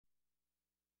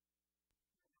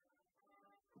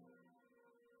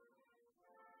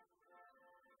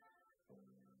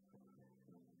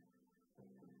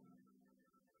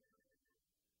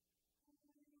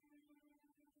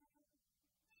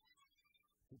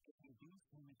These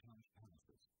Hermitage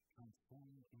palaces,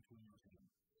 transformed into a museum,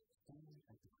 stand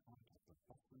at the heart of the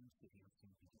bustling city of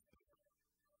Saint Petersburg.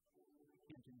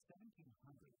 And in 1700,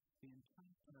 the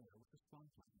entire area was a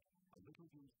swampland, a little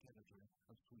used territory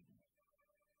of Sweden.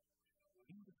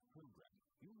 In this program,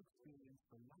 you'll experience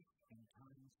the life and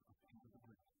times of Peter the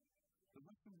Great, the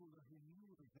Russian ruler who knew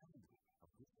the value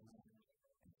of this land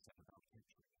and set about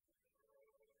history.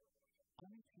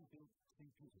 On it he built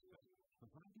Saint Petersburg,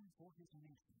 providing for his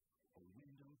nation a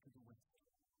window to the west.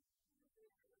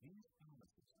 These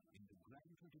palaces, in the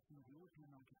grand tradition of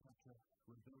European architecture,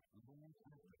 were built long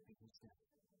after Peter's death,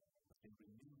 but they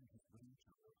remained his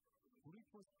grandchild, for it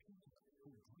was Peter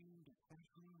who dreamed of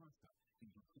fashioning Russia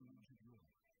into the image of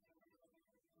Europe.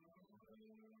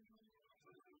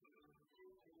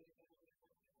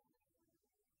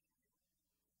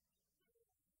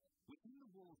 Within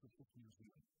the walls of this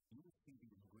museum, you will see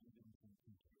the engravings and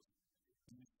paintings,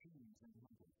 the machines and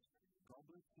models,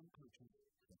 goblets and coaches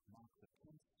that mark the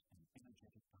tense and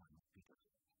energetic time of Peter.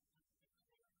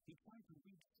 He tried to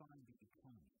redefine the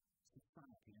economy,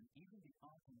 society, and even the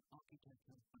art and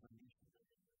architecture of a nation.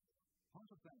 Part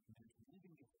of that meant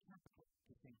moving its capital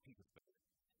to Saint Petersburg.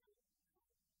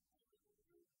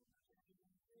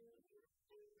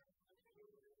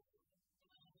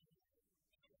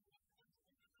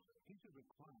 Peter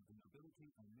required the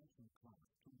nobility and merchant class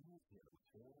to move here with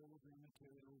all of their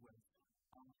material wealth,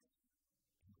 art,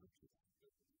 and riches.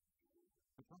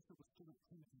 But Russia was still a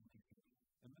primitive nation,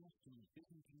 immersed in the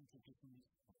Byzantine traditions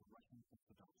of the Russian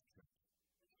Orthodox Church.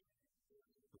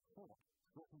 The fort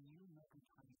brought a new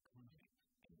mercantile economy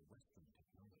and Western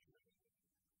technology.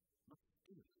 But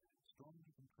still,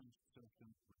 strongly entrenched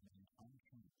serfdom remained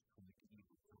unchanged from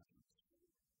medieval times.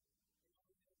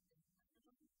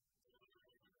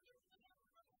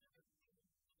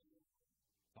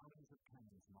 Thousands of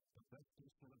cannons marked the birthday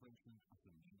celebration of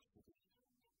the new city.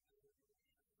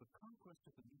 The conquest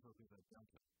of the Neva River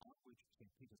Delta, on which St.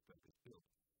 Petersburg is built,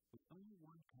 was only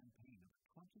one campaign of a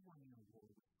 21-year war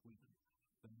with Sweden,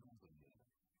 the Northern War,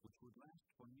 which would last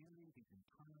for nearly the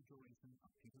entire duration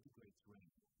of Peter the Great's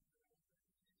reign.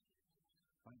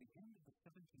 By the end of the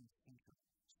 17th century,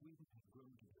 Sweden had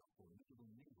grown to be a formidable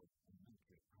naval and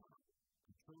military power,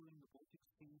 controlling the Baltic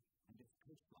Sea and its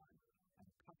coastline, and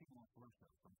cutting off Russia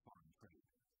from foreign trade.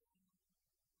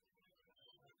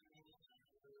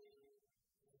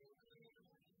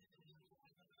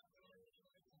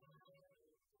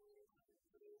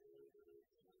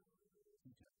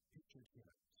 Peter, pictured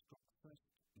here, struck first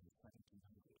in 1700.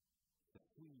 The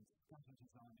Swedes scattered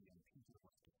his army and Peter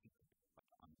was defeated, but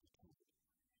undeterred.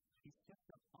 He stepped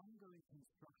up ongoing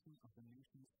construction of the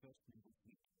nation's first naval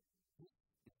fleet. This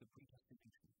is the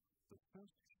Predestination, the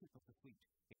first ship of the fleet,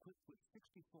 equipped with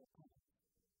 64 cannons.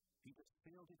 Peter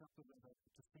sailed it up the river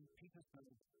to St.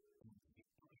 Petersburg and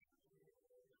victory.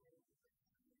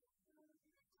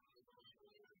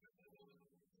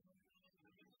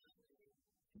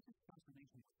 Peter's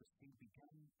fascination with the sea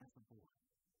began as a boy.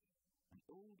 An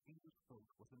old English boat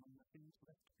was among the things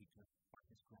left Peter by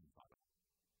his grandfather.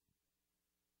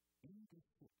 In this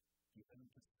ship, he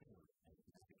learned to sail and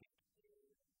navigate.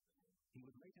 He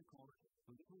would later call it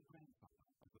the little grandfather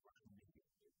of the Russian Navy.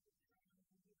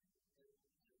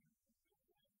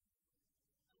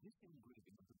 This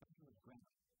engraving of the Battle of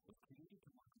Granite was created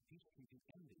to mark the peace treaty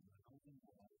ending the Northern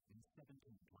War in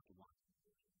 1721.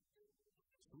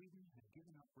 Sweden had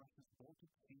given up Russia's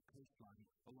Baltic Sea coastline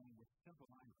along with several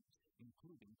islands,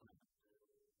 including Granite.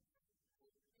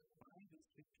 By this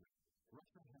victory,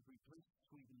 Russia had replaced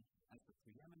Sweden as the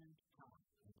preeminent power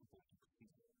in the Baltic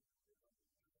Sea.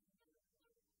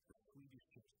 The Swedish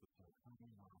ships with their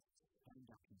high masts stand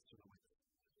up in silhouette.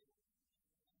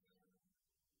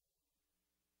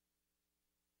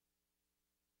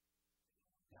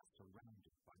 They are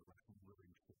surrounded by Russian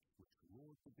rowing ships which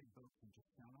roared the big boats into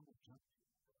shallow water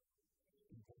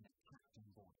and then attacked and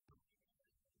boarded them.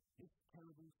 This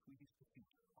terrible Swedish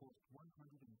defeat cost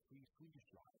 103 Swedish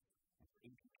lives and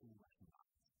 82 Russian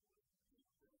lives.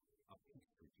 A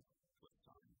peace treaty was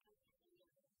signed.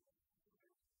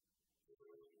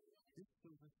 This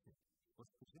silver ship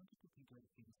was presented to Peter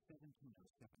in 1707.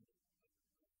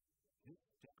 This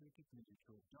decorative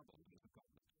miniature doubled as a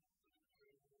goblet.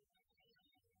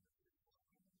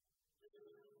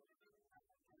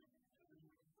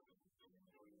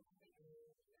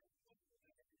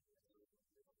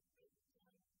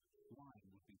 Wine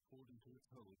would be poured into its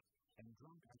hold and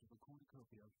drunk out of a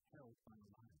cornucopia held by a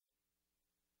lion.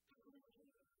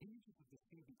 Images of the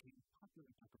sea became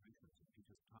popular decorations in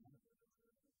Peter's time.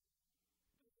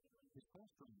 His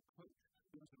horse-drawn coach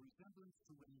bears a resemblance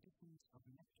to renditions of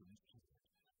Neptune's chariot.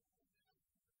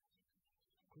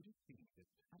 Could it be it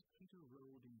as Peter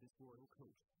rode in this royal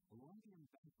coach along the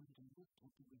embankment and looked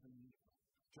at the river Neva,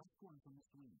 just one from the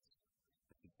swings,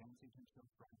 as he fancied himself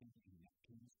riding in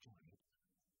Neptune's chariot.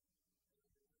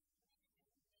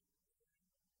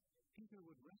 Peter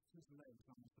would rest his legs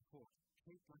on the support,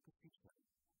 shaped like a pitcher.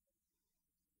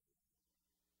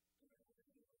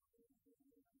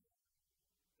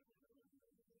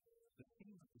 The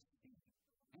theme of this scene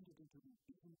ended into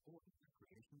even ordinary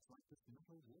creations like this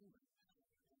metal wall.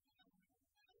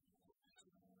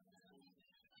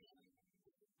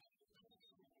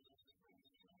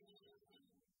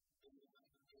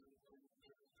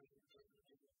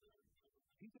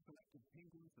 Peter collected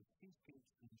paintings of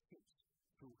seascapes and ships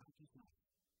throughout his life.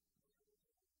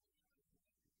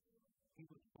 He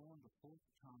was born the fourth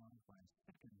child by a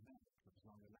second marriage of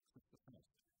Tsar Alexis I.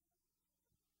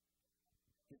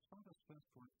 His father's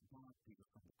first wife barred Peter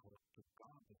from the court to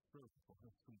guard the throne for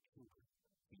her three children,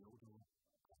 Theodore,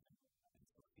 Anna, and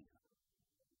Sophia.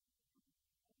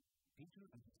 Peter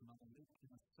and his mother lived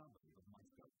in a suburb of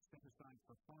Moscow set aside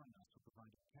for foreigners to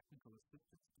provide technical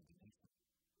assistance to the nation.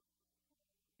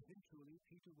 Eventually,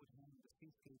 Peter would hand the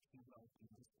seascapes he loved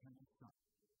in his cannon son,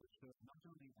 which served not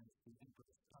only as the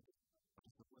emperor's study, but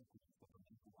as a workroom for the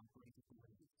men who operated the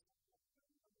waves.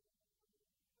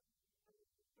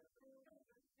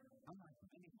 Unlike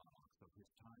many monarchs of his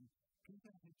time,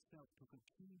 Peter himself took a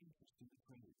keen interest in the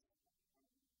trades.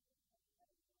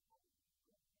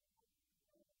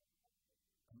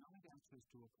 Denied access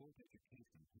to a court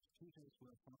education, his tutors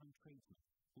were foreign tradesmen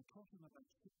who taught him about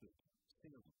shipbuilding,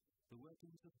 sailing, the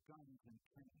workings of guns and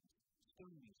cannons,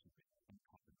 stonemasonry, and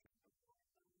carpentry.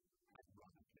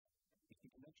 Ironically, the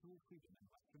intellectual freedom and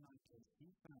westernized taste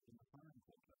he found in the foreign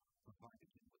quarter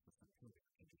provided him with a superior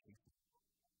education.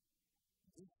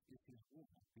 This is his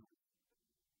warm theory.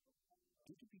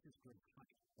 Due to Peter's great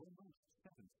height, almost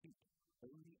 7 feet,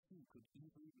 only he could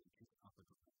easily reach his upper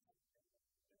ground.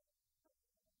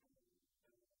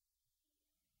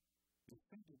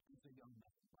 Defended as a young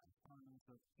man by trials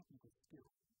of technical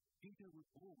skill, Peter would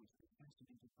always be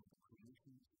fascinated by the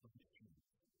creations of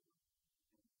machines.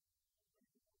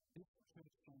 This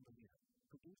church chandelier,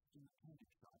 produced in the candy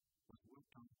shop, was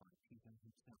worked on by Peter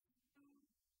himself.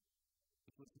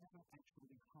 It was never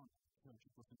actually hung in the church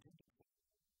it was intended for.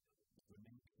 It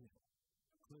remained here,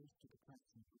 close to the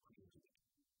craftsman who created it.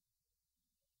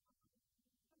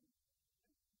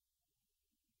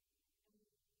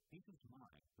 Peter's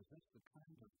mind possessed the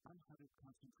kind of unhurried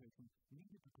concentration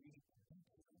needed to create the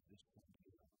painting of this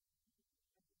chandelier.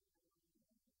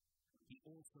 He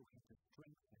also had the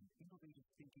strength and innovative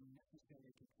thinking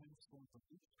necessary to transform the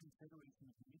rich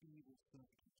confederation of medieval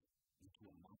servitude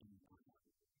into a modern power.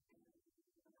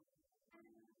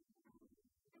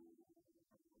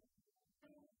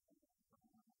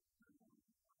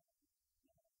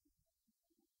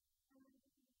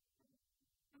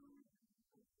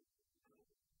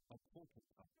 A portrait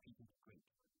of Peter the Great.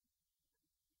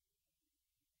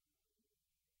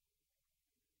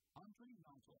 Andrei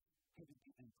Nazov headed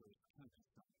the emperor's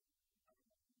countersign.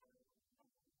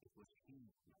 It was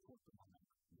he who taught the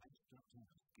monarch master of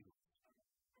skills.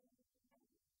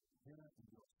 Here in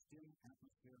the austere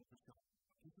atmosphere of the shop,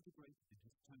 Peter the Great and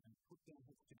his turn put their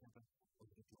heads together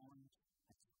over the drawings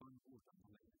and spun wood on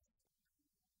the lathe.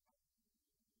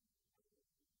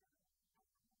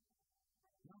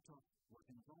 Nazov was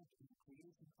involved in the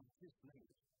creation of this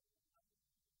lathe.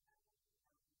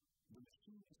 The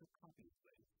machine is a copy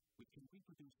lathe, which can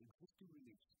reproduce existing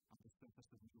reliefs on the surface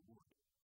of new wood.